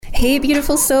Hey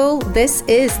beautiful soul, this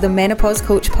is the Menopause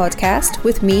Coach podcast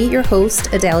with me, your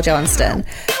host, Adele Johnston.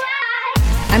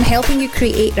 I'm helping you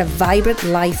create a vibrant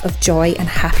life of joy and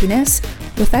happiness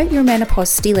without your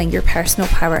menopause stealing your personal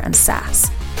power and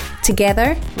sass.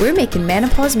 Together, we're making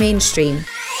menopause mainstream.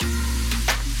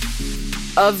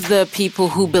 Of the people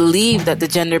who believe that the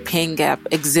gender pain gap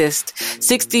exists,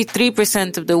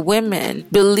 63% of the women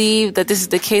believe that this is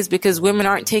the case because women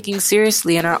aren't taken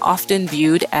seriously and are often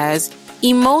viewed as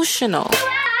emotional.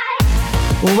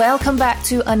 Welcome back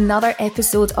to another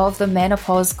episode of the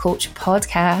Menopause Coach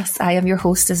podcast. I am your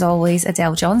host, as always,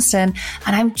 Adele Johnston,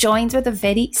 and I'm joined with a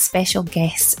very special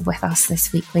guest with us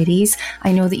this week, ladies.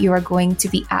 I know that you are going to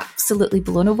be absolutely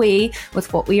blown away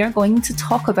with what we are going to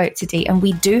talk about today, and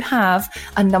we do have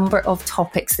a number of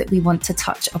topics that we want to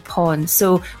touch upon.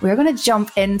 So we're going to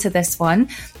jump into this one.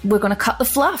 We're going to cut the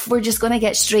fluff. We're just going to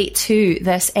get straight to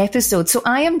this episode. So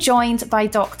I am joined by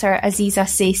Dr. Aziza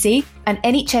Sesay, an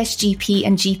NHS GP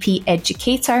and GP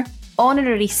educator,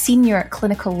 honorary senior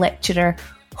clinical lecturer,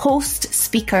 host,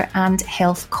 speaker, and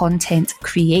health content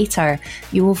creator.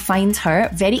 You will find her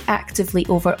very actively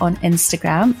over on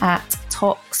Instagram at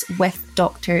Talks with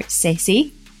Dr.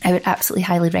 Sesay. I would absolutely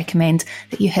highly recommend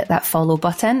that you hit that follow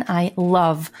button. I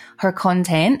love her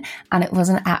content, and it was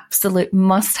an absolute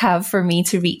must-have for me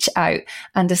to reach out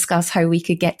and discuss how we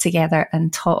could get together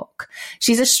and talk.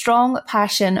 She's a strong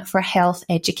passion for health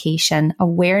education,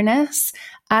 awareness,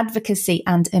 advocacy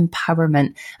and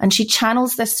empowerment, and she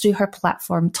channels this through her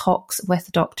platform Talks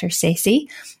with Dr. Sesay,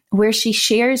 where she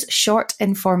shares short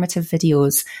informative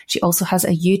videos. She also has a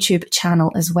YouTube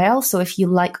channel as well, so if you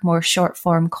like more short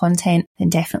form content, then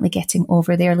definitely getting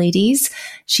over there, ladies.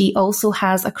 She also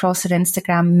has across her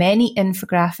Instagram many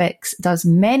infographics, does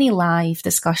many live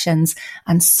discussions,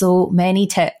 and so many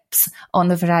tips on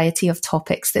the variety of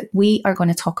topics that we are going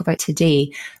to talk about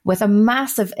today, with a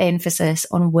massive emphasis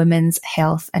on women's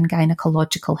health and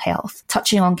gynecological health,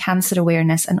 touching on cancer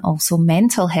awareness and also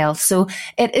mental health. So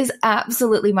it is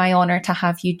absolutely my honour to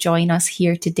have you join us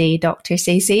here today, Dr.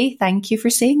 Sesay. Thank you for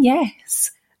saying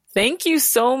yes. Thank you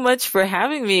so much for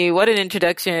having me. What an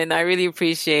introduction. I really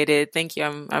appreciate it. Thank you.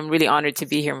 I'm really honored to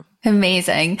be here.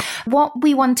 Amazing. What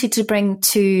we wanted to bring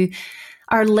to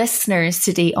our listeners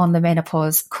today on the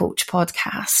Menopause Coach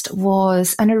podcast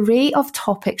was an array of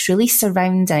topics really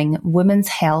surrounding women's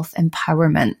health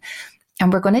empowerment.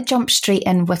 And we're going to jump straight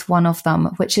in with one of them,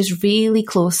 which is really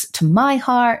close to my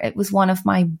heart. It was one of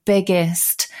my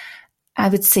biggest, I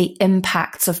would say,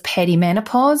 impacts of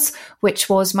perimenopause, which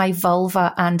was my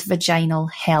vulva and vaginal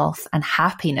health and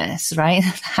happiness, right?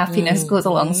 Happiness goes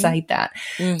alongside that.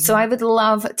 So I would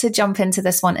love to jump into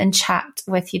this one and chat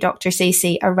with you, Dr.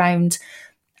 Sesay, around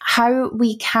how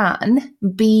we can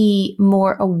be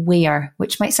more aware,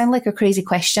 which might sound like a crazy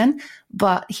question,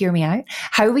 but hear me out,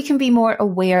 how we can be more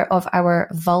aware of our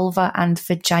vulva and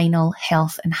vaginal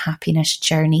health and happiness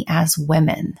journey as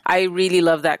women. I really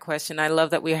love that question. I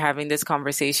love that we're having this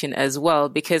conversation as well,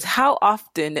 because how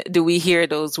often do we hear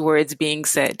those words being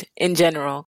said in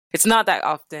general? It's not that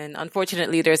often.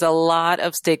 Unfortunately, there's a lot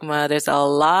of stigma. There's a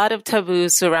lot of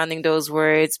taboos surrounding those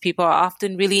words. People are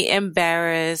often really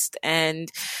embarrassed. And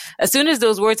as soon as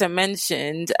those words are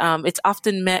mentioned, it's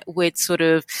often met with sort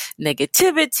of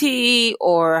negativity,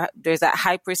 or there's that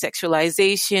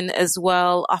hypersexualization as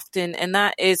well often. And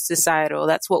that is societal.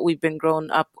 That's what we've been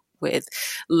grown up with,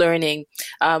 learning.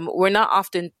 We're not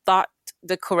often taught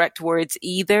the correct words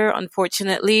either,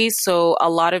 unfortunately. So a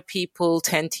lot of people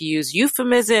tend to use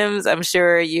euphemisms. I'm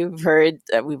sure you've heard,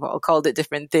 we've all called it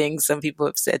different things. Some people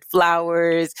have said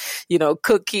flowers,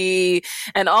 cookie,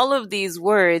 and all of these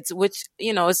words, which,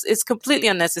 is completely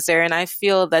unnecessary. And I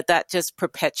feel that that just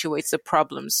perpetuates the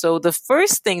problem. So the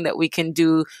first thing that we can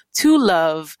do to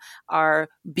love our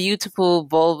beautiful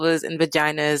vulvas and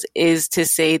vaginas is to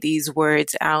say these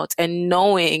words out and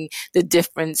knowing the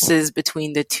differences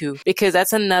between the two, because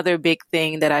that's another big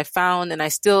thing that I found. And I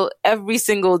still, every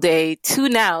single day to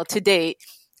date,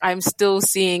 I'm still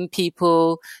seeing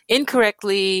people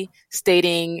incorrectly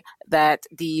stating that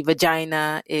the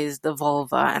vagina is the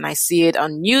vulva. And I see it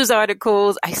on news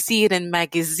articles. I see it in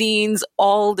magazines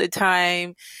all the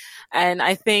time. And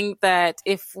I think that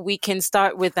if we can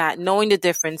start with that, knowing the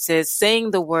differences,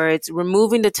 saying the words,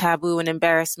 removing the taboo and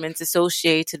embarrassments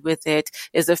associated with it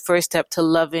is the first step to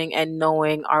loving and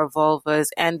knowing our vulvas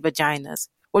and vaginas.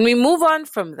 When we move on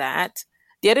from that,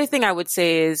 the other thing I would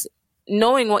say is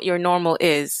knowing what your normal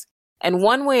is. And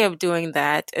one way of doing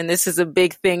that, and this is a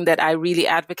big thing that I really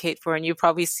advocate for, and you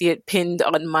probably see it pinned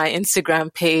on my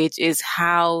Instagram page, is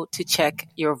how to check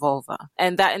your vulva.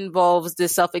 And that involves the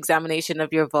self-examination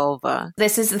of your vulva.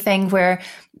 This is the thing where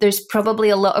there's probably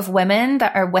a lot of women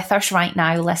that are with us right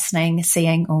now listening,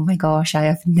 saying, oh my gosh, I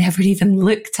have never even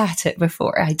looked at it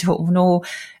before. I don't know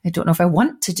if I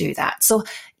want to do that. So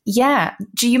yeah,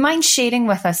 do you mind sharing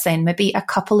with us then maybe a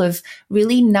couple of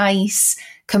really nice,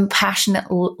 compassionate,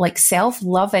 like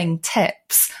self-loving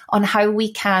tips on how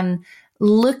we can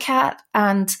look at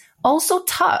and also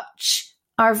touch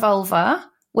our vulva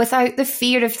without the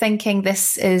fear of thinking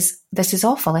this is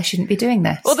awful, I shouldn't be doing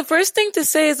this? Well, the first thing to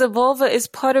say is a vulva is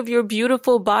part of your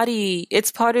beautiful body.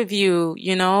 It's part of you,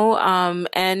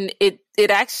 and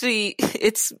it actually,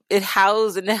 it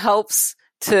houses and it helps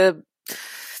to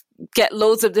get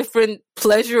loads of different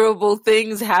pleasurable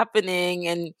things happening.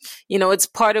 And, it's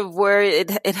part of where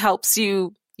it helps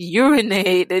you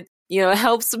urinate. It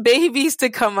helps babies to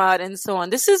come out and so on.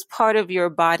 This is part of your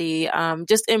body.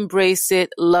 Just embrace it,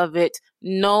 love it,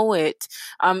 know it.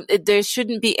 There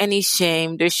shouldn't be any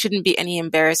shame. There shouldn't be any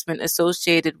embarrassment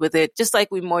associated with it. Just like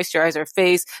we moisturize our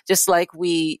face, just like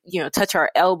we, touch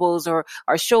our elbows or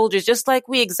our shoulders, just like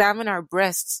we examine our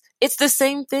breasts. It's the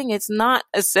same thing. It's not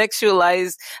a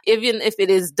sexualized, even if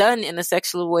it is done in a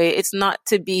sexual way, it's not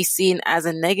to be seen as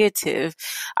a negative.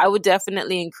 I would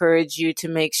definitely encourage you to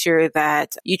make sure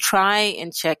that you try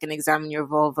and check and examine your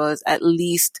vulvas at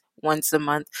least once a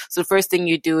month. So the first thing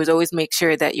you do is always make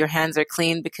sure that your hands are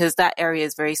clean, because that area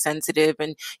is very sensitive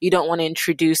and you don't want to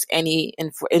introduce any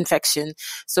infection.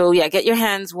 So yeah, get your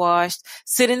hands washed,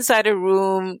 sit inside a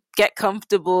room, get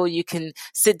comfortable. You can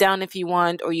sit down if you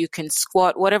want, or you can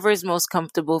squat, whatever is most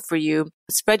comfortable for you.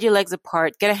 Spread your legs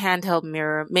apart, get a handheld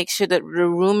mirror, make sure that the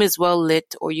room is well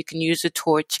lit, or you can use a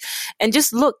torch, and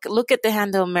just look at the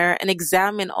handheld mirror and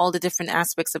examine all the different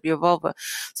aspects of your vulva.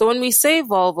 So when we say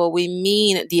vulva, we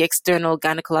mean the external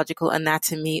gynecological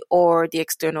anatomy or the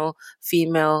external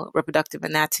female reproductive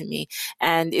anatomy.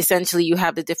 And essentially you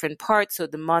have the different parts. So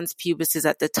the mons pubis is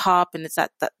at the top, and it's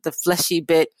at the fleshy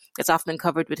bit. It's often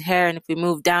covered with hair. And if we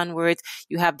move downwards,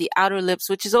 you have the outer lips,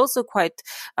 which is also quite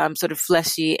sort of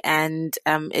fleshy, and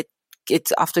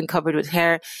it's often covered with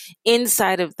hair.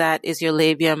 Inside of that is your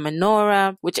labia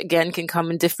minora, which again can come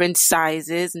in different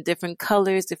sizes and different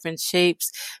colors, different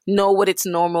shapes. Know what it's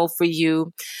normal for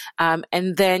you.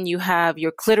 And then you have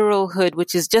your clitoral hood,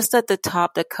 which is just at the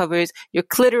top that covers your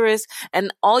clitoris.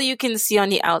 And all you can see on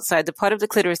the outside, the part of the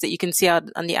clitoris that you can see out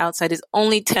on the outside, is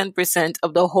only 10%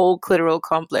 of the whole clitoral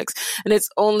complex. And it's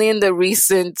only in the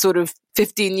recent sort of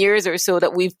 15 years or so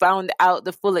that we've found out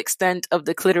the full extent of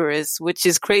the clitoris, which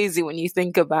is crazy when you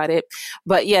think about it.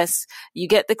 But yes, you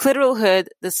get the clitoral hood,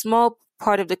 the small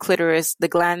part of the clitoris, the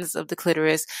glands of the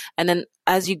clitoris. And then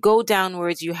as you go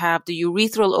downwards, you have the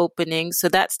urethral opening. So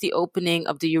that's the opening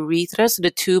of the urethra, so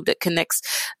the tube that connects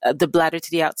the bladder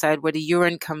to the outside where the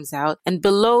urine comes out. And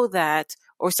below that,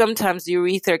 or sometimes the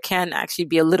urethra can actually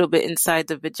be a little bit inside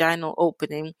the vaginal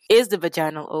opening, is the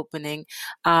vaginal opening.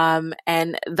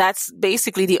 And that's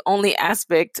basically the only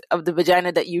aspect of the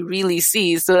vagina that you really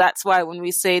see. So that's why when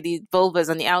we say the vulva is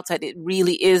on the outside, it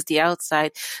really is the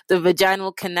outside. The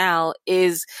vaginal canal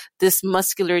is this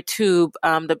muscular tube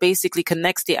that basically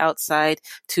connects the outside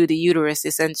to the uterus,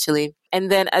 essentially. And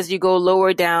then as you go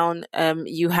lower down,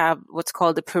 you have what's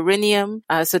called the perineum.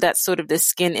 So that's sort of the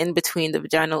skin in between the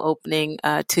vaginal opening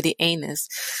to the anus.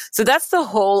 So that's the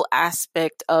whole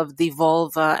aspect of the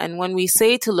vulva. And when we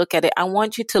say to look at it, I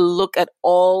want you to look at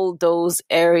all those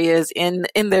areas in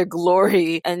their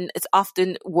glory. And it's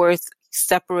often worth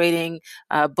separating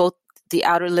both the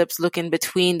outer lips, look in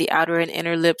between the outer and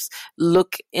inner lips,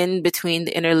 look in between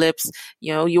the inner lips.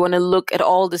 You want to look at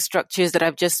all the structures that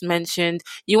I've just mentioned.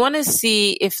 You want to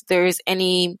see if there's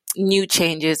any new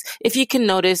changes, if you can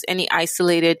notice any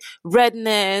isolated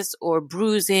redness or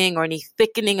bruising or any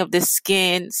thickening of the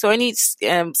skin. So any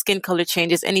skin color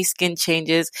changes, any skin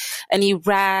changes, any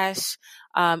rash.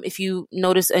 If you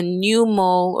notice a new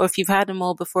mole, or if you've had a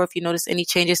mole before, if you notice any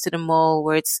changes to the mole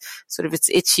where it's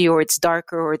itchy or it's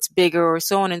darker or it's bigger or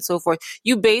so on and so forth,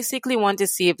 you basically want to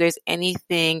see if there's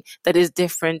anything that is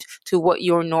different to what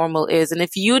your normal is. And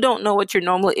if you don't know what your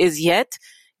normal is yet,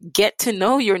 get to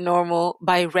know your normal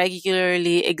by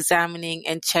regularly examining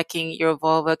and checking your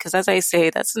vulva. Because as I say,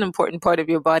 that's an important part of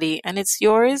your body and it's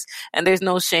yours, and there's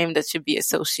no shame that should be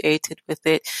associated with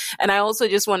it. And I also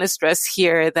just want to stress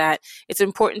here that it's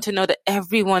important to know that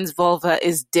everyone's vulva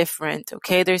is different,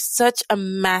 okay? There's such a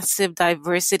massive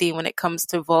diversity when it comes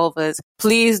to vulvas.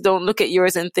 Please don't look at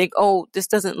yours and think, oh, this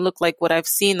doesn't look like what I've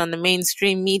seen on the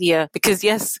mainstream media. Because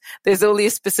yes, there's only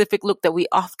a specific look that we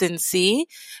often see.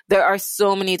 There are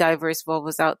so many diverse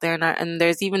vulvas out there. And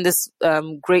there's even this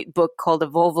great book called The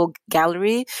Vulval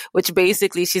Gallery, which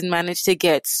basically she's managed to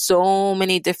get so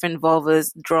many different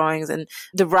vulvas drawings, and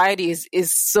the variety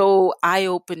is so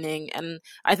eye-opening. And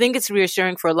I think it's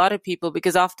reassuring for a lot of people,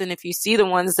 because often if you see the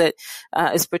ones that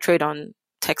is portrayed on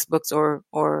textbooks or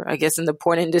I guess in the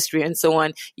porn industry and so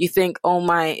on, you think, oh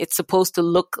my, it's supposed to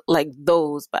look like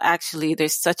those, but actually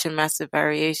there's such a massive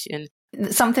variation.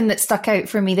 Something that stuck out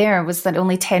for me there was that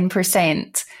only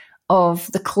 10%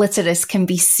 of the clitoris can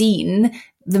be seen.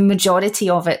 The majority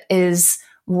of it is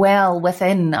well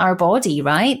within our body,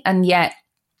 right? And yet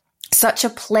such a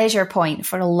pleasure point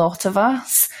for a lot of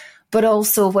us. But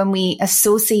also when we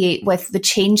associate with the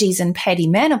changes in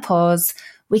perimenopause,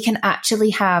 we can actually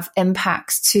have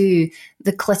impacts to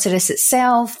the clitoris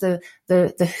itself, the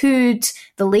hood,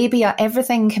 the labia.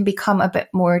 Everything can become a bit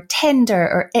more tender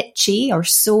or itchy or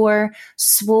sore,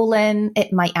 swollen.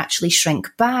 It might actually shrink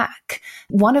back.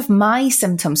 One of my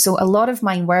symptoms, so a lot of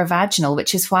mine were vaginal,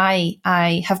 which is why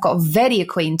I have got very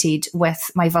acquainted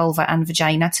with my vulva and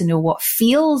vagina to know what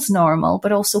feels normal,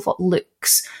 but also what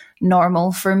looks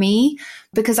normal for me,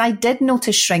 because I did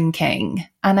notice shrinking,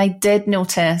 and I did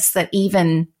notice that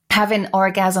even having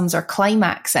orgasms or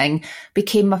climaxing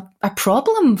became a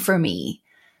problem for me.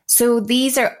 So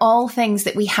these are all things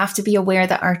that we have to be aware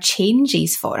that are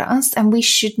changes for us, and we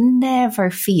should never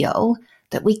feel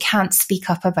that we can't speak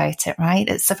up about it, right?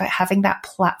 It's about having that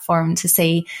platform to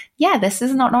say, yeah, this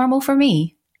is not normal for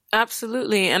me.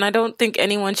 Absolutely. And I don't think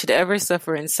anyone should ever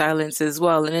suffer in silence as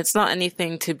well. And it's not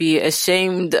anything to be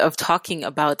ashamed of talking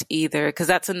about either, because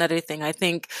that's another thing. I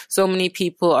think so many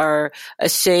people are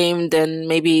ashamed, and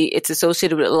maybe it's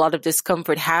associated with a lot of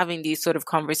discomfort having these sort of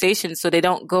conversations. So they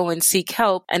don't go and seek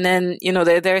help. And then,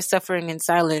 they're suffering in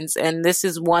silence. And this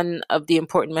is one of the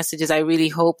important messages I really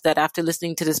hope that after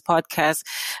listening to this podcast,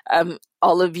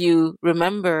 all of you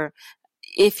remember.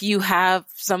 If you have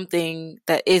something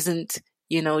that isn't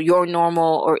your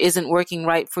normal, or isn't working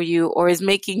right for you, or is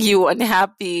making you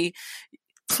unhappy,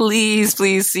 please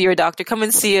see your doctor. Come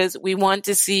and see us. We want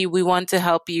to see, we want to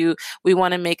help you. We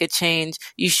want to make a change.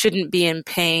 You shouldn't be in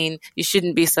pain. You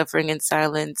shouldn't be suffering in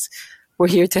silence. We're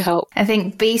here to help. I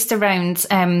think based around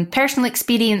personal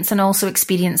experience and also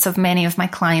experience of many of my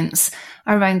clients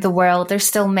around the world, there's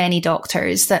still many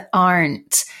doctors that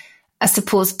aren't, I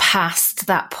suppose, past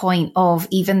that point of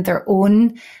even their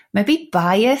own maybe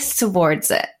bias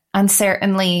towards it. And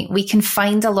certainly we can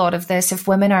find a lot of this if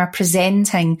women are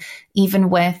presenting even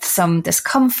with some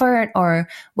discomfort or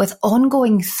with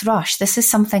ongoing thrush. This is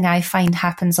something I find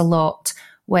happens a lot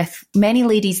with many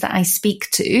ladies that I speak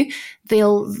to.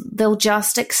 They'll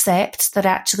just accept that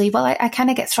actually, well, I kind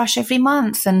of get thrush every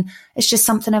month and it's just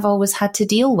something I've always had to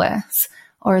deal with.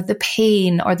 Or the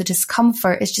pain or the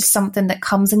discomfort is just something that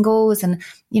comes and goes. And,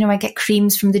 I get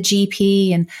creams from the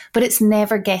GP, but it's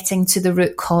never getting to the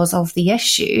root cause of the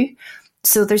issue.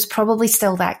 So there's probably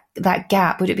still that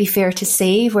gap. Would it be fair to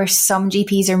say, where some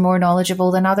GPs are more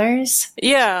knowledgeable than others?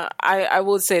 Yeah, I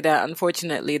would say that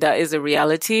unfortunately that is a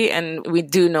reality. And we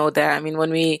do know that. I mean,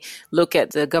 when we look at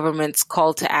the government's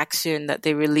call to action that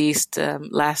they released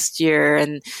last year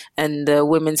and the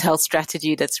women's health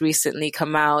strategy that's recently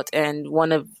come out, and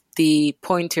one of the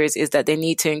pointers is that they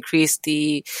need to increase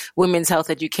the women's health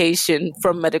education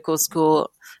from medical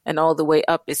school and all the way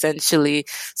up, essentially.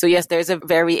 So yes, there's a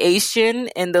variation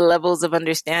in the levels of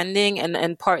understanding,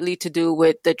 and partly to do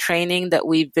with the training that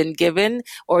we've been given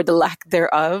or the lack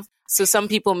thereof. So some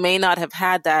people may not have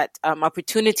had that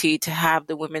opportunity to have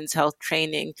the women's health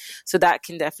training. So that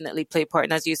can definitely play part.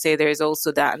 And as you say, there's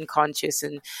also that unconscious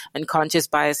and conscious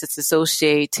bias that's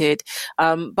associated.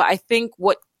 But I think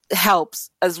what helps,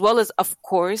 as well as, of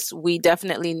course, we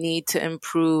definitely need to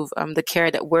improve the care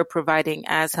that we're providing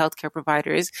as healthcare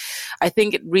providers. I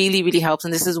think it really, really helps,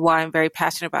 and this is why I'm very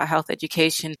passionate about health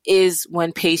education, is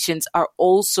when patients are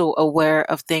also aware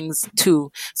of things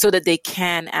too, so that they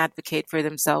can advocate for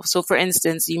themselves. So for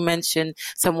instance, you mentioned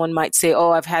someone might say,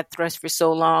 oh, I've had thrush for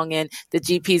so long and the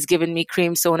GP's given me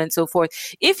cream, so on and so forth.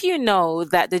 If you know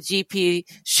that the GP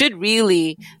should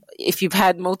really, if you've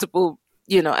had multiple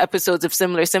episodes of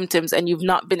similar symptoms and you've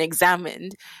not been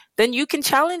examined, then you can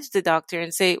challenge the doctor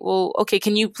and say, well, okay,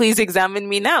 can you please examine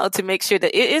me now to make sure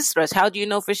that it is thrush? How do you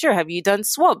know for sure? Have you done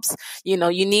swabs? You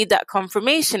need that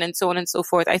confirmation, and so on and so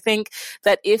forth. I think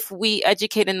that if we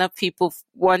educate enough people,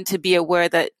 one, to be aware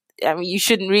that, you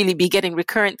shouldn't really be getting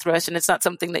recurrent thrush, and it's not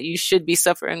something that you should be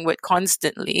suffering with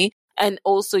constantly. And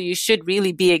also you should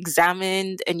really be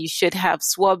examined and you should have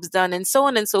swabs done, and so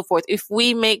on and so forth. If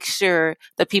we make sure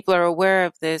that people are aware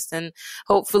of this, then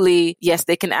hopefully, yes,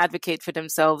 they can advocate for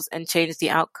themselves and change the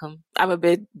outcome. I'm a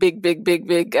big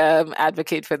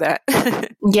advocate for that.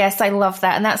 Yes, I love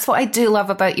that. And that's what I do love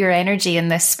about your energy in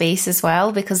this space as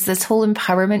well, because this whole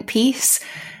empowerment piece,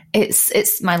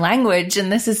 it's my language.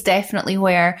 And this is definitely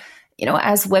where,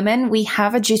 as women, we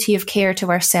have a duty of care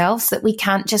to ourselves, that we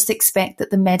can't just expect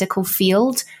that the medical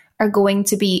field are going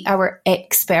to be our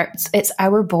experts. It's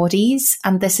our bodies.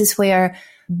 And this is where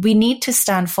we need to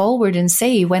stand forward and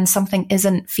say when something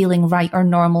isn't feeling right or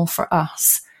normal for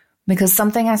us. Because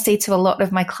something I say to a lot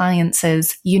of my clients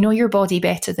is, you know your body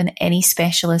better than any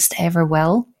specialist ever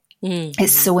will. Mm-hmm.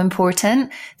 It's so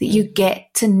important that you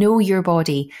get to know your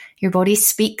body. Your body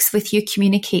speaks with you,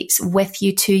 communicates with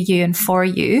you, to you, and for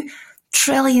you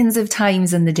trillions of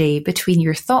times in the day, between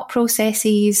your thought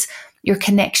processes, your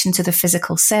connection to the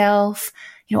physical self.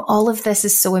 All of this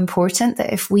is so important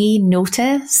that if we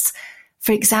notice,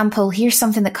 for example, here's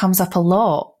something that comes up a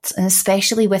lot, and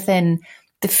especially within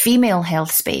the female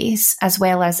health space, as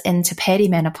well as into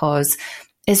perimenopause,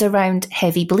 is around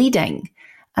heavy bleeding.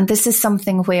 And this is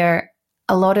something where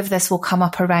a lot of this will come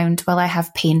up around, well, I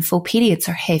have painful periods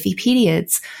or heavy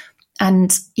periods.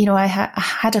 And, I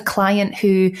had a client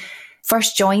who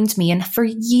first joined me and for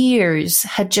years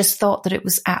had just thought that it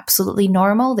was absolutely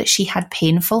normal that she had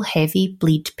painful, heavy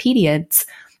bleed periods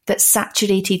that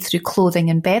saturated through clothing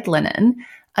and bed linen,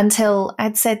 until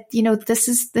I'd said, this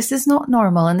is not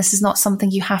normal and this is not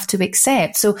something you have to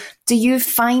accept. So do you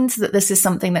find that this is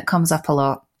something that comes up a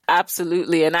lot?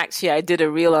 Absolutely. And actually, I did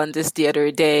a reel on this the other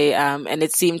day, and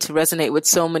it seemed to resonate with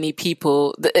so many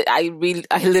people. I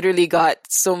literally got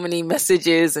so many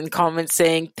messages and comments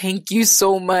saying, thank you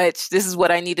so much. This is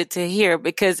what I needed to hear,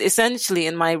 because essentially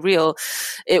in my reel,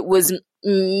 it was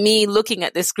me looking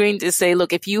at the screen to say,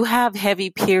 look, if you have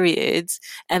heavy periods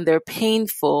and they're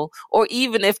painful, or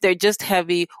even if they're just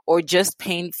heavy or just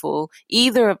painful,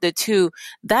 either of the two,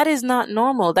 that is not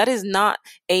normal. That is not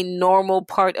a normal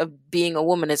part of being a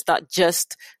woman. It's not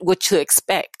just what you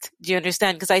expect. Do you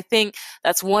understand? Because I think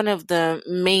that's one of the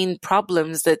main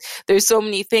problems, that there's so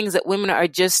many things that women are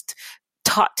just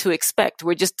taught to expect.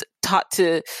 We're just taught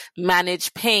to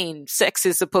manage pain. Sex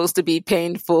is supposed to be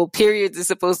painful. Periods is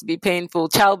supposed to be painful.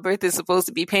 Childbirth is supposed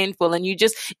to be painful. And you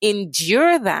just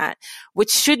endure that,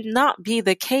 which should not be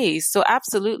the case. So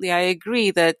absolutely, I agree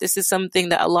that this is something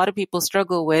that a lot of people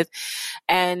struggle with.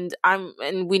 And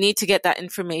we need to get that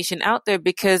information out there,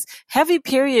 because heavy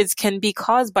periods can be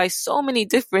caused by so many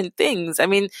different things. I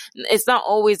mean, it's not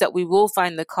always that we will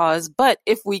find the cause, but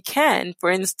if we can, for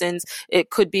instance,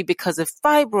 it could be because of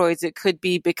fibroids. It could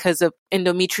be because of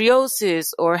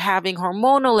endometriosis, or having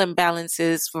hormonal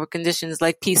imbalances for conditions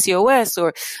like PCOS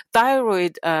or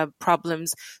thyroid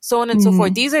problems, so on and so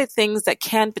forth. These are things that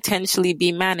can potentially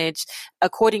be managed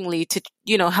accordingly to,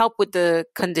 help with the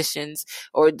conditions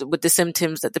or with the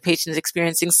symptoms that the patient is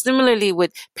experiencing. Similarly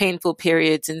with painful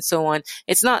periods and so on.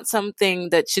 It's not something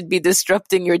that should be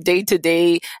disrupting your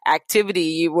day-to-day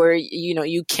activity where,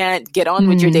 you can't get on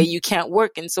with your day, you can't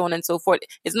work, and so on and so forth.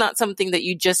 It's not something that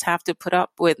you just have to put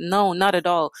up with. No, not at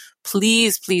all.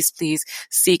 Please, please, please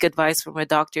seek advice from a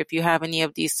doctor if you have any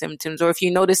of these symptoms, or if you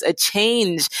notice a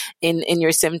change in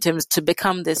your symptoms to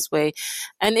become this way.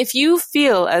 And if you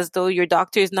feel as though your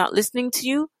doctor is not listening to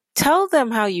you, tell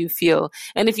them how you feel.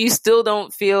 And if you still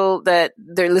don't feel that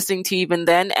they're listening to you even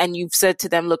then, and you've said to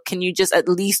them, look, can you just at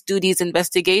least do these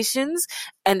investigations,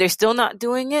 and they're still not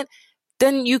doing it,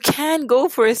 then you can go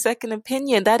for a second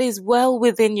opinion. That is well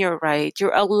within your right.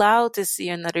 You're allowed to see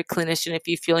another clinician if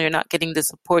you feel you're not getting the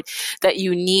support that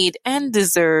you need and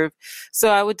deserve. So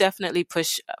I would definitely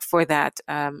push for that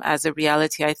as a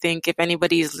reality. I think if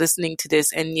anybody is listening to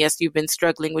this, and yes, you've been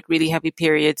struggling with really heavy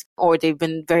periods, or they've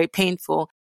been very painful,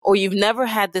 or you've never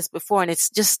had this before and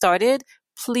it's just started,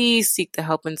 please seek the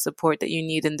help and support that you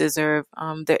need and deserve.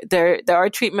 There are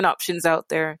treatment options out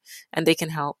there, and they can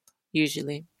help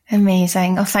usually.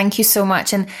 Amazing. Oh, thank you so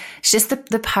much. And it's just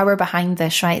the power behind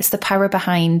this, right? It's the power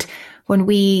behind when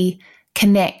we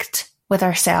connect with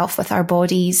ourselves, with our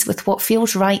bodies, with what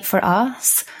feels right for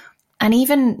us. And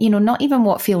even, not even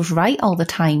what feels right all the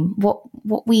time, what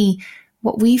we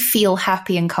what we feel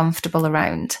happy and comfortable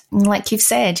around. And like you've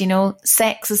said,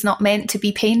 sex is not meant to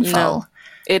be painful. No,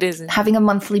 it isn't. Having a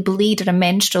monthly bleed or a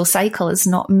menstrual cycle is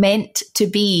not meant to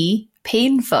be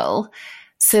painful.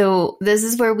 So this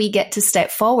is where we get to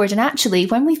step forward. And actually,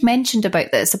 when we've mentioned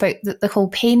about this, about the whole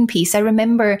pain piece, I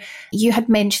remember you had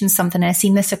mentioned something, and I've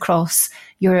seen this across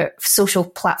your social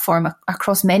platform,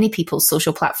 across many people's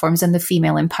social platforms in the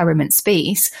female empowerment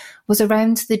space, was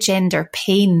around the gender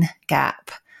pain gap.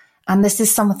 And this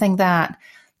is something that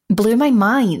blew my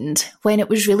mind when it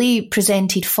was really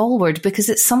presented forward, because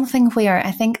it's something where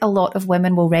I think a lot of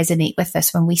women will resonate with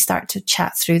this when we start to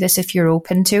chat through this, if you're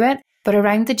open to it. But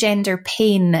around the gender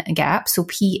pain gap, so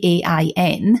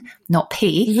PAIN, not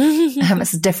pay,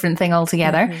 it's a different thing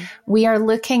altogether. We are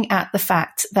looking at the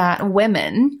fact that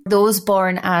women, those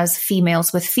born as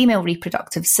females with female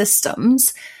reproductive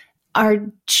systems, are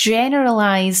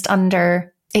generalized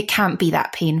under, it can't be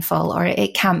that painful, or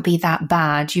it can't be that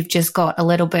bad. You've just got a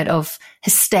little bit of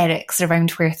hysterics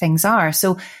around where things are.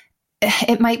 So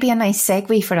it might be a nice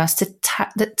segue for us to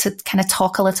kind of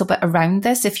talk a little bit around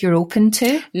this, if you're open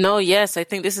to. No, yes, I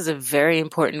think this is a very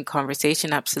important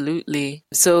conversation. Absolutely.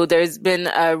 So there's been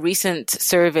a recent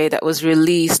survey that was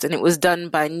released, and it was done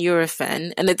by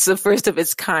Nurofen, and it's the first of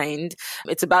its kind.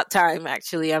 It's about time,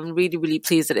 actually. I'm really, really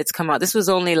pleased that it's come out. This was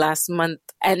only last month.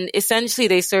 And essentially,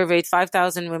 they surveyed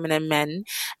 5,000 women and men.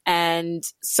 And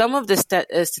some of the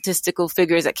statistical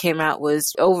figures that came out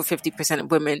was over 50%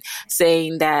 of women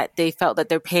saying that they felt that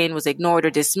their pain was ignored or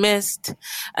dismissed.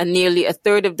 And nearly a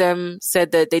third of them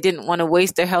said that they didn't want to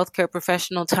waste their healthcare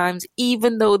professional times,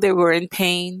 even though they were in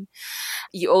pain.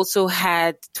 You also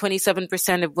had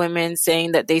 27% of women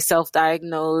saying that they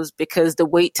self-diagnosed because the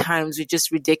wait times were just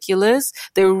ridiculous.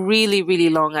 They're really, really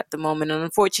long at the moment. And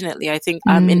unfortunately, I think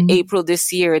in April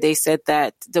this year, they said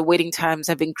that the waiting times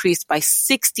have increased by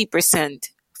 60%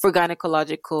 for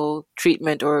gynecological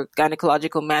treatment or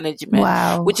gynecological management,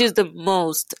 wow, which is the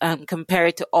most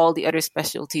compared to all the other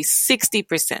specialties,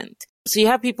 60%. So you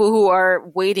have people who are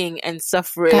waiting and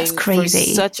suffering for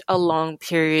such a long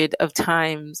period of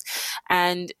times.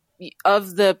 And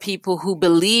of the people who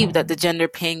believe that the gender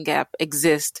pain gap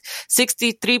exists,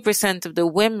 63% of the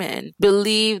women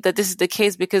believe that this is the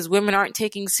case because women aren't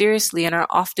taken seriously and are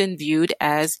often viewed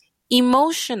as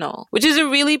emotional, which is a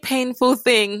really painful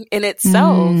thing in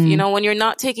itself. When you're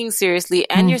not taken seriously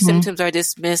and your symptoms are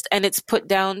dismissed and it's put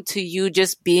down to you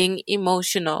just being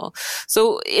emotional.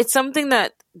 So it's something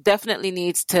that definitely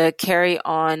needs to carry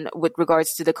on with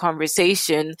regards to the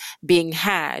conversation being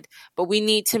had, but we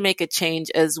need to make a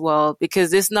change as well,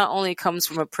 because this not only comes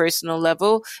from a personal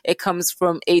level, it comes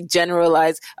from a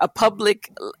generalized,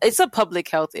 it's a public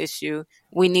health issue.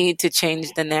 We need to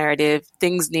change the narrative.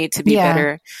 Things need to be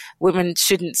better. Women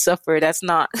shouldn't suffer.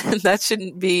 That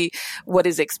shouldn't be what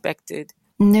is expected.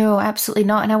 No, absolutely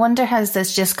not. And I wonder, has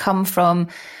this just come from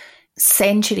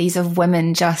centuries of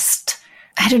women just,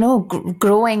 I don't know,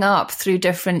 growing up through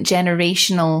different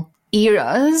generational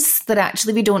eras, that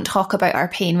actually we don't talk about our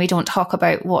pain, we don't talk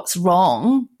about what's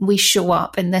wrong. We show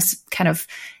up in this kind of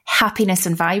happiness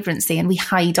and vibrancy, and we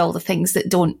hide all the things that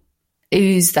don't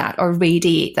ooze that or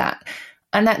radiate that.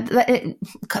 And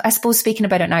I suppose, speaking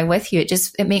about it now with you,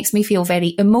 it makes me feel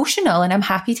very emotional, and I'm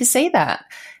happy to say that.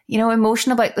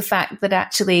 Emotional about the fact that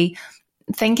actually,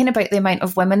 thinking about the amount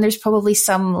of women, there's probably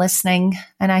some listening,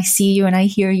 and I see you and I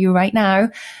hear you right now,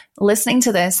 listening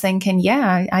to this thinking,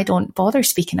 yeah, I don't bother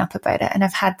speaking up about it. And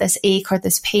I've had this ache or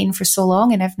this pain for so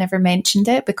long, and I've never mentioned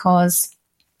it because,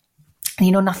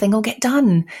 nothing will get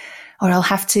done. Or I'll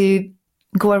have to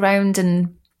go around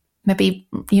and maybe,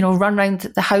 run around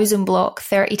the housing block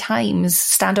 30 times,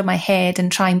 stand on my head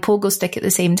and try and pogo stick at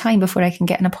the same time before I can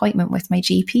get an appointment with my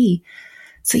GP.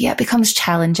 So yeah, it becomes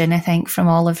challenging, I think, from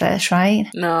all of this, right?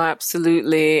 No,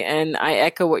 absolutely. And I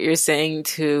echo what you're saying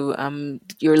to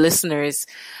your listeners.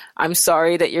 I'm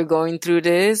sorry that you're going through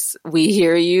this. We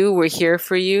hear you. We're here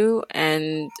for you.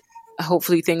 And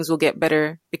hopefully things will get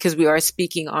better, because we are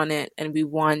speaking on it and we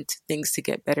want things to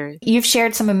get better. You've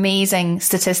shared some amazing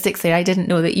statistics there. I didn't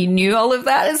know that you knew all of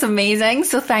that. It's amazing.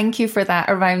 So thank you for that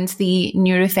around the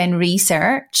Nurofen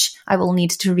research. I will need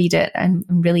to read it. I'm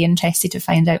really interested to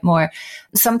find out more.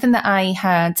 Something that I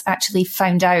had actually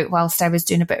found out whilst I was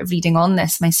doing a bit of reading on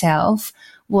this myself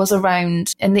was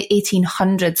around, in the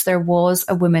 1800s, there was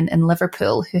a woman in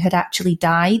Liverpool who had actually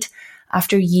died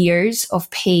after years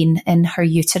of pain in her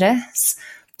uterus.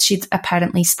 She'd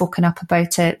apparently spoken up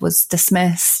about it, was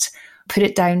dismissed, put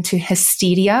it down to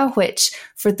hysteria, which,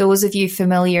 for those of you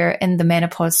familiar in the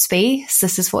menopause space,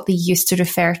 this is what they used to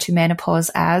refer to menopause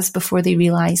as before they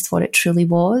realised what it truly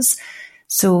was.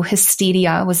 So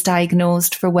hysteria was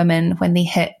diagnosed for women when they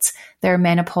hit their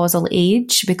menopausal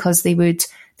age because they would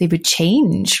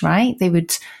change, right? They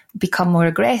would become more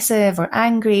aggressive or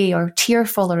angry or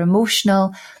tearful or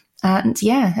emotional. And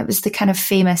yeah, it was the kind of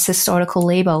famous historical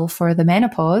label for the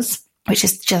menopause, which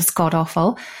is just god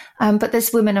awful. But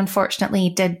this woman unfortunately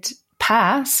did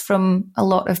pass from a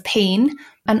lot of pain,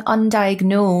 and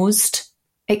undiagnosed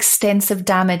extensive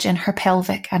damage in her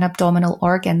pelvic and abdominal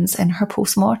organs in her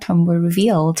postmortem were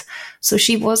revealed. So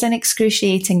she was in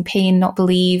excruciating pain, not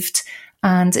believed.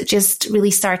 And it just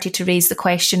really started to raise the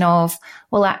question of,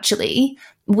 well, actually,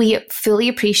 we fully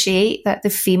appreciate that the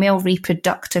female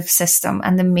reproductive system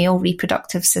and the male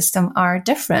reproductive system are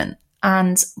different.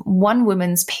 And one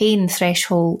woman's pain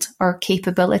threshold or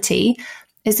capability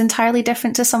is entirely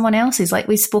different to someone else's. Like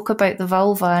we spoke about the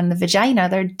vulva and the vagina,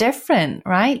 they're different,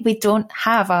 right? We don't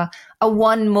have a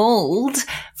one mold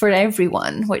for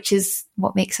everyone, which is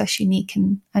what makes us unique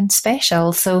and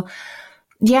special. So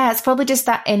yeah, it's probably just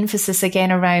that emphasis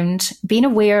again around being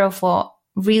aware of what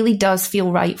really does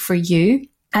feel right for you,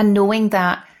 and knowing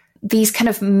that these kind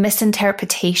of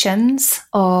misinterpretations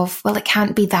of, well, it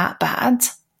can't be that bad.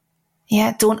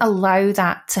 Yeah, don't allow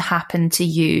that to happen to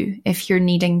you. If you're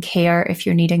needing care, if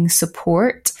you're needing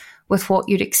support with what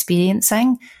you're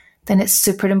experiencing, then it's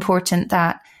super important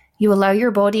that you allow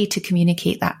your body to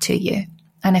communicate that to you.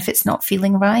 And if it's not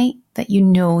feeling right, that you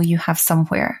know you have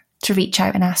somewhere to reach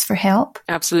out and ask for help.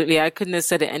 Absolutely. I couldn't have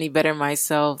said it any better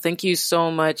myself. Thank you so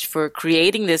much for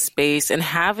creating this space and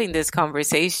having this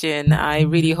conversation. I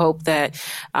really hope that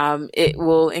it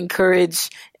will encourage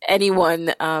anyone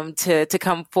to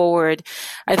come forward.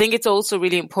 I think it's also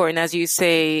really important, as you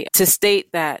say, to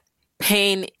state that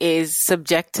pain is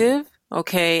subjective.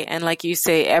 Okay. And like you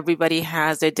say, everybody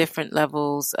has their different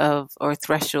levels of or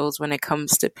thresholds when it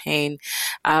comes to pain.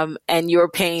 And your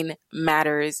pain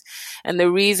matters. And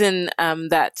the reason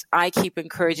that I keep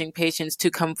encouraging patients to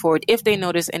come forward if they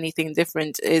notice anything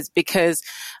different is because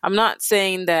I'm not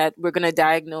saying that we're going to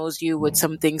diagnose you with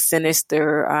something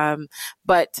sinister,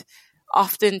 but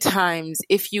oftentimes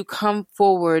if you come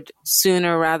forward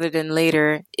sooner rather than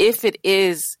later, if it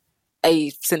is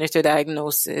a sinister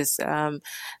diagnosis,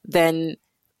 then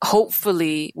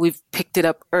hopefully we've picked it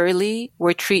up early,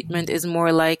 where treatment is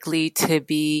more likely to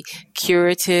be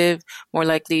curative, more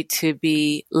likely to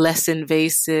be less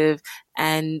invasive,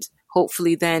 and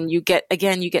hopefully then you get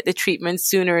the treatment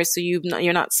sooner, so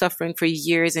you're not suffering for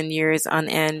years and years on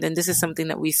end. And this is something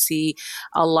that we see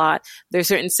a lot. There are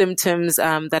certain symptoms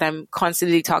that I'm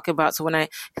constantly talking about. So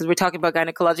because we're talking about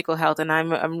gynecological health, and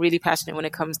I'm really passionate when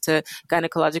it comes to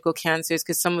gynecological cancers,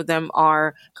 because some of them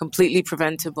are completely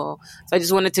preventable. So I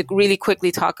just wanted to really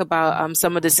quickly talk about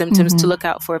some of the symptoms to look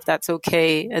out for, if that's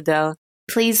okay, Adele.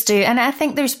 Please do. And I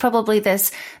think there's probably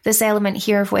this element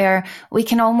here where we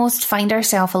can almost find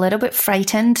ourselves a little bit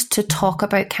frightened to talk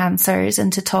about cancers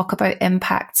and to talk about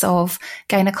impacts of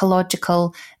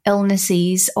gynecological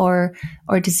illnesses or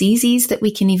diseases that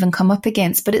we can even come up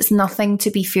against. But it's nothing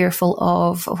to be fearful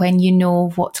of when you know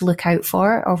what to look out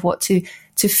for or what to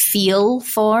feel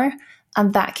for.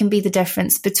 And that can be the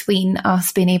difference between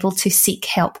us being able to seek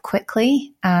help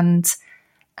quickly and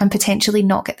potentially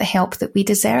not get the help that we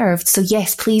deserved. So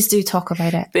yes, please do talk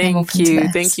about it. Thank you.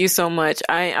 Thank you so much.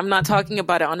 I'm not talking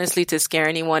about it honestly to scare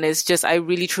anyone. It's just, I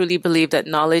really truly believe that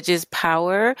knowledge is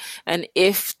power. And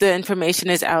if the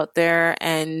information is out there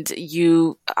and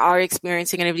you are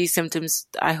experiencing any of these symptoms,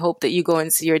 I hope that you go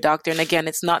and see your doctor. And again,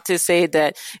 it's not to say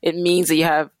that it means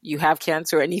that you have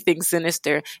cancer or anything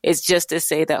sinister. It's just to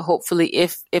say that hopefully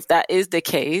if that is the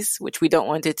case, which we don't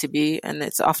want it to be, and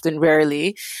it's often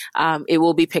rarely, it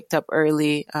will be picked up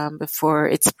early before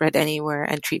it's spread anywhere,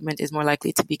 and treatment is more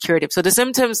likely to be curative. So the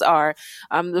symptoms are,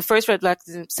 the first red flag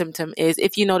symptom is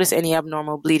if you notice any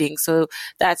abnormal bleeding. So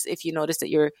that's if you notice that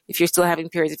if you're still having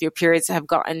periods, if your periods have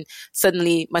gotten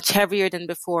suddenly much heavier than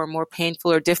before, more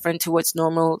painful or different to what's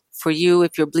normal for you,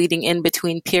 if you're bleeding in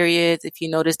between periods, if you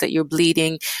notice that you're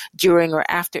bleeding during or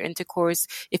after intercourse,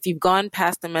 if you've gone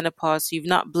past the menopause, so you've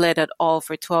not bled at all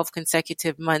for 12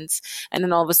 consecutive months, and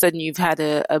then all of a sudden you've had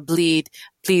a bleed,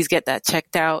 please get that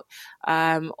checked out.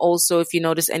 Also, if you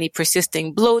notice any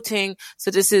persisting bloating, so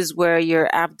this is where your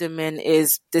abdomen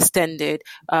is distended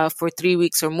for 3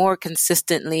 weeks or more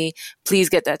consistently, please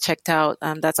get that checked out.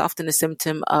 That's often a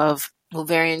symptom of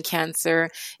ovarian cancer.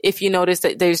 If you notice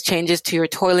that there's changes to your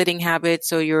toileting habits,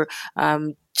 so you're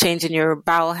change in your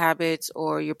bowel habits,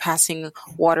 or you're passing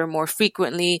water more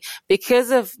frequently,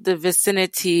 because of the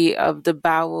vicinity of the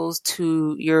bowels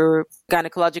to your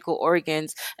gynecological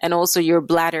organs and also your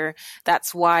bladder.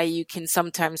 That's why you can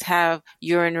sometimes have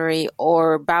urinary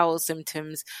or bowel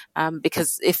symptoms,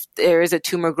 because if there is a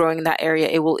tumor growing in that area,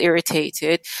 it will irritate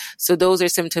it. So those are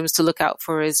symptoms to look out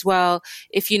for as well.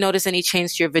 If you notice any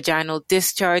change to your vaginal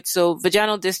discharge, so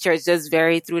vaginal discharge does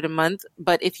vary through the month,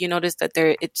 but if you notice that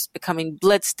it's becoming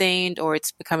blood stained, or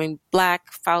it's becoming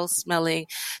black, foul smelling,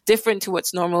 different to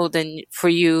what's normal than for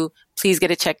you, please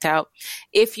get it checked out.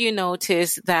 If you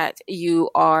notice that you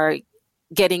are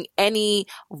getting any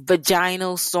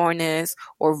vaginal soreness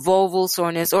or vulval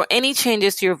soreness, or any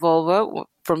changes to your vulva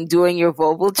from doing your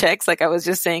vulval checks, like I was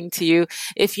just saying to you,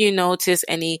 if you notice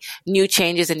any new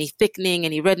changes, any thickening,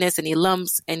 any redness, any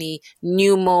lumps, any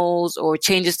new moles or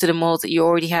changes to the moles that you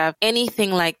already have,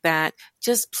 anything like that,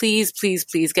 just please, please,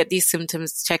 please get these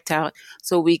symptoms checked out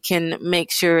so we can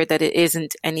make sure that it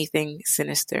isn't anything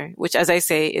sinister, which, as I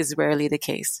say, is rarely the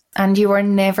case. And you are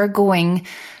never going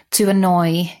to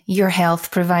annoy your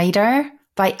health provider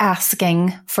by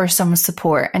asking for some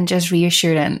support and just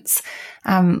reassurance.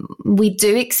 We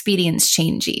do experience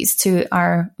changes to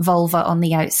our vulva on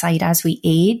the outside as we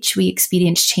age. We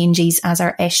experience changes as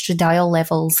our estradiol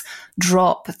levels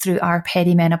drop through our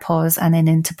perimenopause and then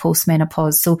into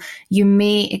postmenopause. So you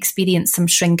may experience some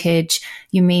shrinkage.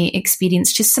 You may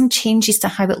experience just some changes to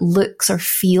how it looks or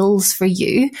feels for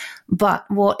you. But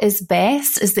what is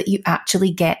best is that you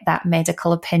actually get that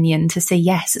medical opinion to say,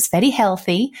 yes, it's very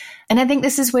healthy. And I think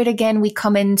this is where, again, we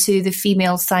come into the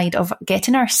female side of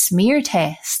getting our smear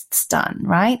tests done,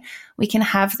 right? We can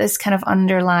have this kind of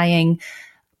underlying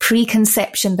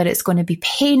preconception that it's going to be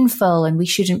painful and we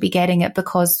shouldn't be getting it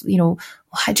because,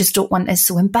 I just don't want this,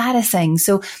 so embarrassing.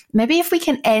 So maybe if we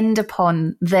can end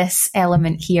upon this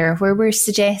element here where we're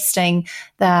suggesting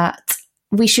that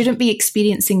we shouldn't be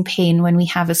experiencing pain when we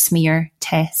have a smear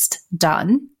test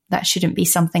done. That shouldn't be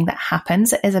something that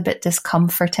happens. It is a bit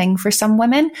discomforting for some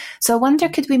women. So I wonder,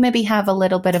 could we maybe have a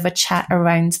little bit of a chat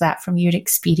around that from your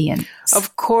experience?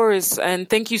 Of course. And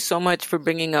thank you so much for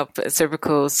bringing up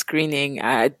cervical screening.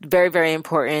 Very, very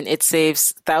important. It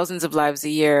saves thousands of lives a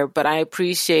year. But I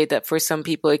appreciate that for some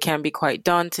people, it can be quite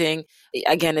daunting.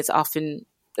 Again, it's often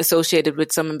associated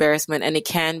with some embarrassment, and it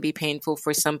can be painful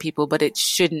for some people, but it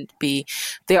shouldn't be.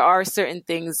 There are certain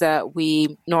things that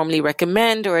we normally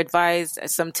recommend or advise,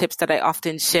 some tips that I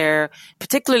often share,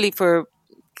 particularly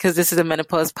because this is a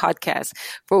menopause podcast,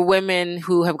 for women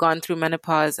who have gone through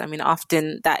menopause. I mean,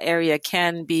 often that area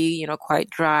can be,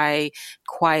 quite dry,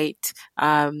 quite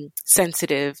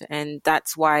sensitive, and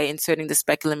that's why inserting the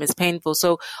speculum is painful.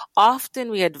 So often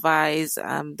we advise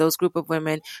those group of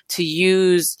women to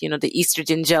use, the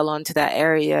estrogen gel onto that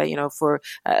area, for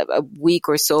a week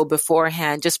or so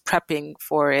beforehand, just prepping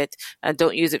for it.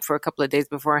 Don't use it for a couple of days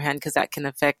beforehand, because that can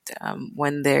affect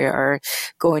when they are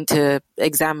going to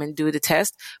do the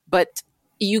test. But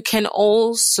you can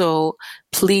also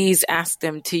please ask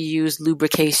them to use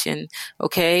lubrication.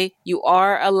 Okay. You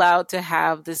are allowed to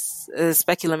have this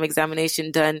speculum examination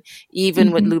done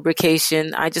even with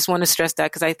lubrication. I just want to stress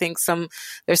that, because I think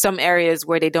there's some areas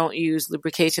where they don't use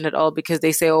lubrication at all because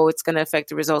they say, oh, it's going to affect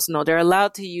the results. No, they're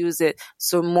allowed to use it.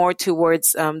 So more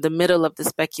towards the middle of the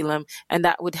speculum, and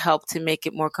that would help to make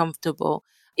it more comfortable.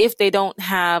 If they don't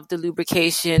have the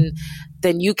lubrication,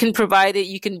 then you can provide it.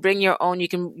 You can bring your own. You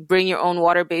can bring your own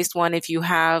water-based one if you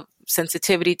have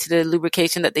sensitivity to the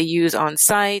lubrication that they use on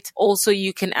site. Also,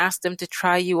 you can ask them to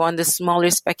try you on the smaller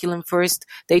speculum first.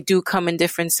 They do come in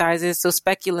different sizes. So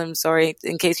speculum,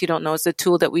 in case you don't know, it's a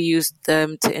tool that we use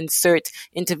to insert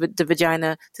into the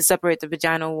vagina to separate the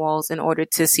vaginal walls in order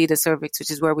to see the cervix,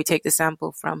 which is where we take the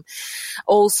sample from.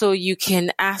 Also, you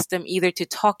can ask them either to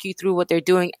talk you through what they're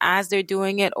doing as they're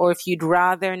doing it, or if you'd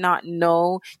rather not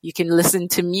know, you can listen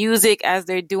to music as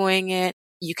they're doing it.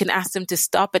 You can ask them to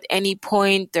stop at any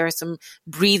point. There are some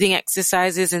breathing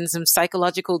exercises and some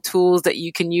psychological tools that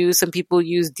you can use. Some people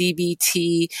use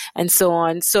DBT and so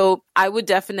on. So I would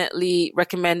definitely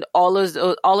recommend all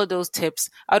of those tips.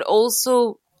 I'd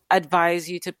also advise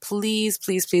you to please,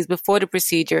 please, please, before the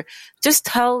procedure, just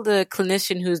tell the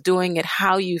clinician who's doing it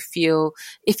how you feel,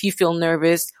 if you feel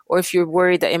nervous or if you're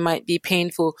worried that it might be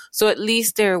painful. So at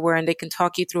least they're aware and they can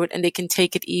talk you through it and they can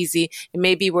take it easy. It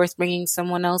may be worth bringing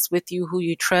someone else with you who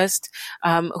you trust,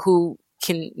 who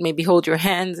can maybe hold your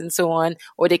hands and so on,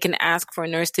 or they can ask for a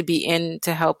nurse to be in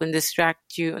to help and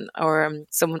distract you, or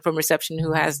someone from reception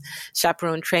who has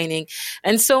chaperone training,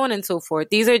 and so on and so forth.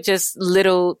 These are just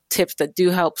little tips that do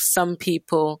help some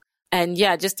people And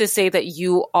yeah, just to say that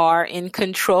you are in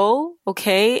control,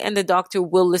 okay? And the doctor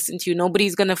will listen to you.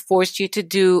 Nobody's going to force you to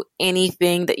do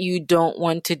anything that you don't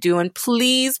want to do. And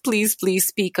please, please, please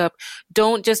speak up.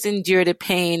 Don't just endure the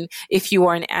pain. If you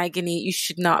are in agony, you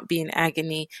should not be in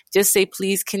agony. Just say,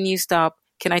 please, can you stop?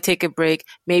 Can I take a break?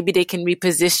 Maybe they can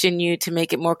reposition you to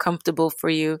make it more comfortable for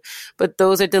you. But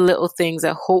those are the little things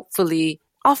that hopefully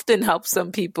often help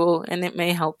some people, and it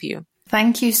may help you.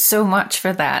 Thank you so much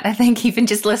for that. I think even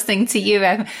just listening to you,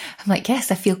 I'm like, yes,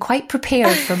 I feel quite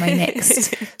prepared for my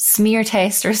next smear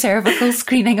test or cervical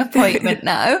screening appointment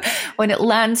now. When it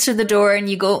lands through the door and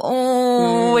you go,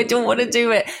 oh, I don't want to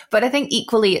do it. But I think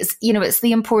equally it's, it's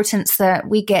the importance that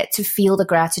we get to feel the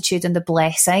gratitude and the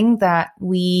blessing that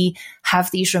we have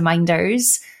these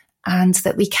reminders and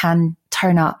that we can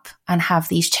turn up and have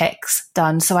these checks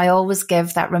done. So I always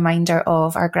give that reminder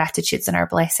of our gratitudes and our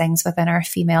blessings within our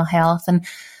female health. And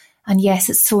yes,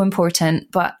 it's so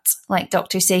important. But like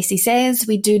Dr. Sesay says,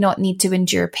 we do not need to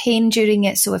endure pain during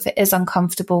it. So if it is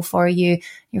uncomfortable for you,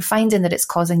 you're finding that it's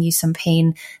causing you some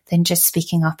pain, then just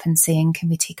speaking up and saying, can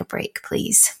we take a break,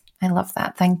 please? I love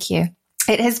that. Thank you.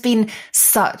 It has been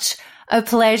such a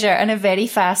pleasure and a very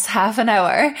fast half an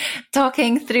hour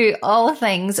talking through all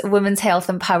things women's health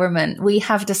empowerment. We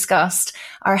have discussed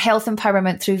our health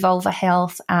empowerment through vulva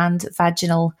health and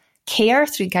vaginal care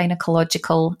through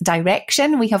gynecological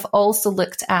direction. We have also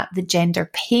looked at the gender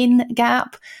pain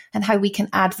gap and how we can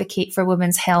advocate for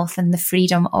women's health and the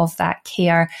freedom of that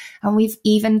care. And we've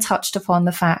even touched upon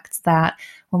the fact that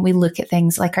when we look at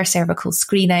things like our cervical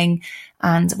screening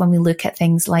and when we look at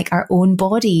things like our own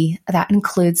body, that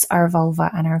includes our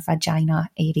vulva and our vagina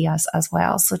areas as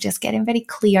well. So just getting very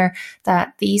clear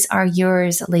that these are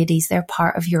yours, ladies. They're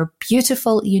part of your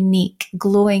beautiful, unique,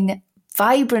 glowing,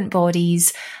 vibrant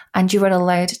bodies, and you are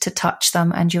allowed to touch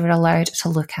them and you are allowed to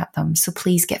look at them. So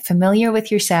please get familiar with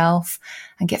yourself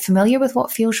and get familiar with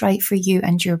what feels right for you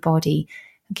and your body.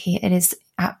 Okay, it is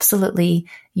absolutely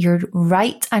your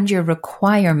right and your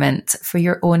requirement for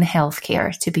your own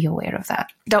healthcare to be aware of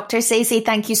that. Dr. Sesay,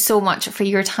 thank you so much for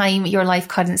your time, your life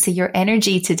currency, your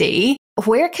energy today.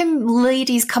 Where can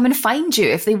ladies come and find you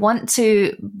if they want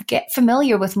to get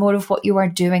familiar with more of what you are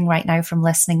doing right now from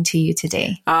listening to you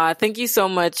today? Thank you so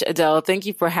much, Adele. Thank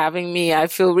you for having me. I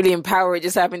feel really empowered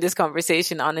just having this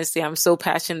conversation. Honestly, I'm so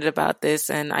passionate about this,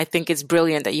 and I think it's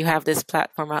brilliant that you have this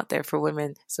platform out there for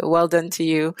women. So well done to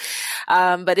you.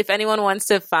 But if anyone wants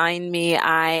to find me,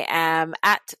 I am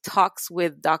at Talks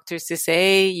with Dr.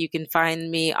 Sesay. You can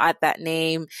find me at that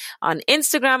name on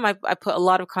Instagram. I put a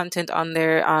lot of content on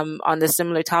there on the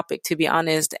similar topic, to be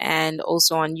honest, and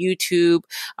also on YouTube,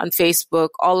 on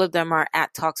Facebook. All of them are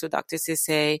at Talks with Dr.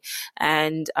 Sesay.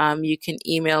 And you can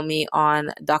email me on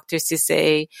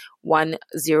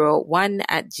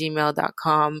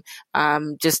drsesay101@gmail.com.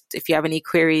 Just if you have any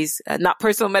queries, not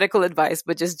personal medical advice,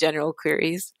 but just general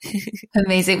queries.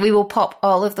 Amazing. We will pop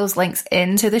all of those links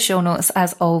into the show notes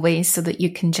as always so that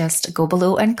you can just go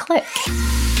below and click.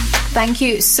 Thank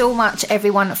you so much,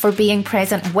 everyone, for being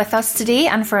present with us today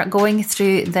and for going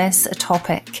through this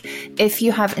topic. If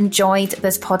you have enjoyed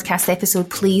this podcast episode,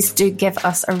 please do give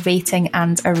us a rating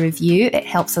and a review. It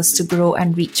helps us to grow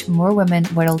and reach more women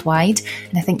worldwide.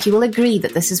 And I think you will agree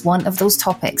that this is one of those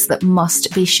topics that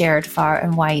must be shared far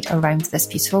and wide around this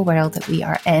beautiful world that we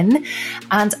are in.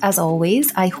 And as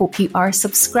always, I hope you are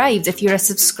subscribed. If you're a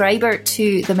subscriber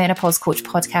to the Menopause Coach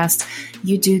podcast,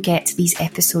 you do get these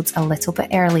episodes a little bit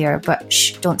earlier.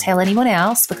 But don't tell anyone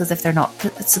else, because if they're not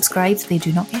subscribed, they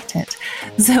do not get it.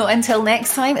 So until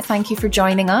next time, thank you for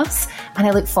joining us. And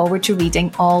I look forward to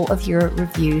reading all of your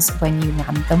reviews when you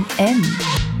land them in.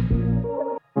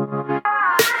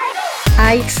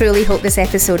 I truly hope this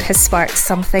episode has sparked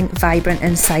something vibrant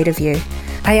inside of you.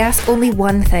 I ask only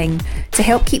one thing. To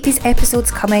help keep these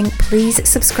episodes coming, please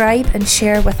subscribe and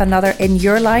share with another in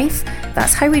your life.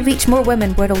 That's how we reach more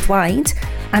women worldwide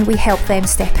and we help them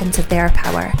step into their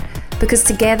power. Because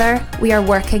together we are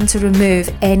working to remove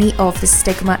any of the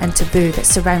stigma and taboo that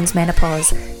surrounds menopause.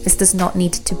 This does not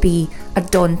need to be a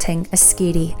daunting, a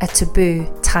scary, a taboo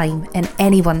time in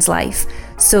anyone's life.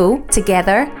 So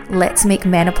together, let's make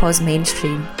menopause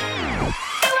mainstream.